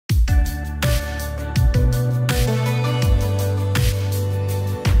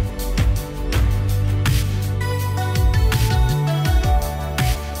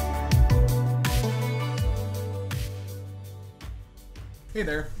Hey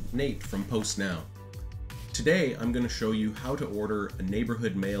there, Nate from Post Now. Today I'm going to show you how to order a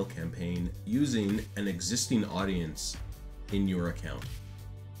neighborhood mail campaign using an existing audience in your account.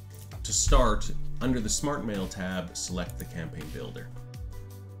 To start, under the Smart Mail tab, select the campaign builder.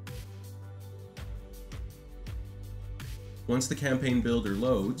 Once the campaign builder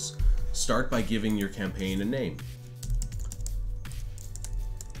loads, start by giving your campaign a name.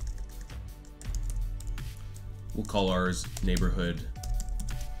 We'll call ours Neighborhood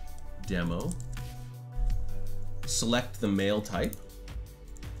Demo. Select the mail type,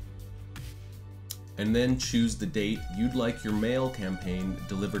 and then choose the date you'd like your mail campaign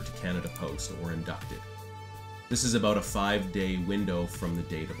delivered to Canada Post or inducted. This is about a 5-day window from the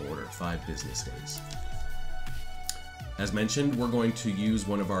date of order, 5 business days. As mentioned, we're going to use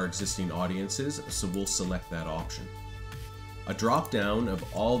one of our existing audiences, so we'll select that option. A drop-down of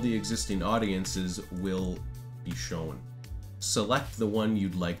all the existing audiences will be shown. Select the one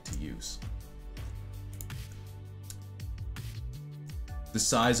you'd like to use. The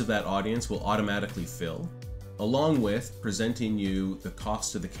size of that audience will automatically fill, along with presenting you the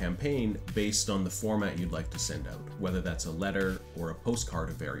cost of the campaign based on the format you'd like to send out, whether that's a letter or a postcard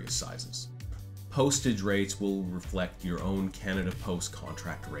of various sizes. Postage rates will reflect your own Canada Post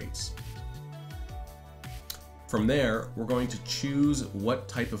contract rates. From there, we're going to choose what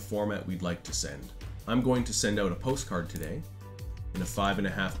type of format we'd like to send. I'm going to send out a postcard today in a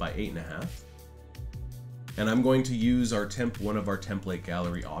 5.5 by 8.5, and I'm going to use one of our template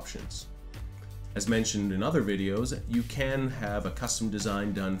gallery options. As mentioned in other videos, you can have a custom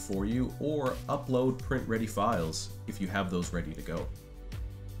design done for you or upload print-ready files if you have those ready to go.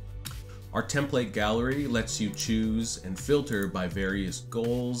 Our template gallery lets you choose and filter by various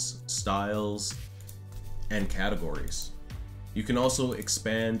goals, styles, and categories. You can also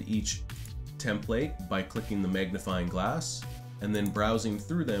expand each template by clicking the magnifying glass and then browsing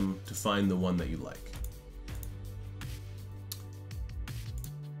through them to find the one that you like.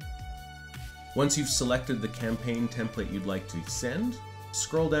 Once you've selected the campaign template you'd like to send,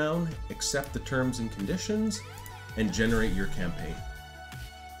 scroll down, accept the terms and conditions, and generate your campaign.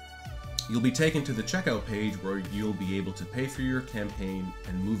 You'll be taken to the checkout page where you'll be able to pay for your campaign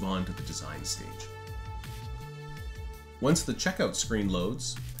and move on to the design stage. Once the checkout screen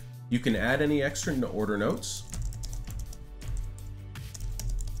loads, you can add any extra order notes,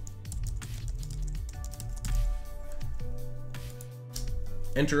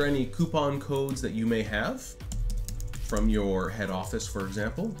 enter any coupon codes that you may have from your head office, for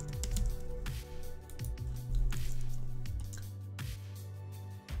example,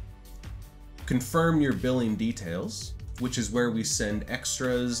 confirm your billing details, which is where we send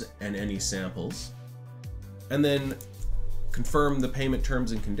extras and any samples, and then confirm the payment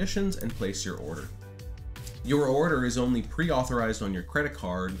terms and conditions and place your order. Your order is only pre-authorized on your credit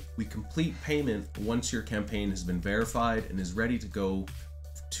card. We complete payment once your campaign has been verified and is ready to go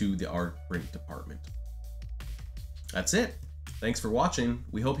to our print department. That's it. Thanks for watching.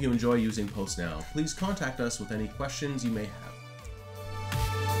 We hope you enjoy using Post Now. Please contact us with any questions you may have.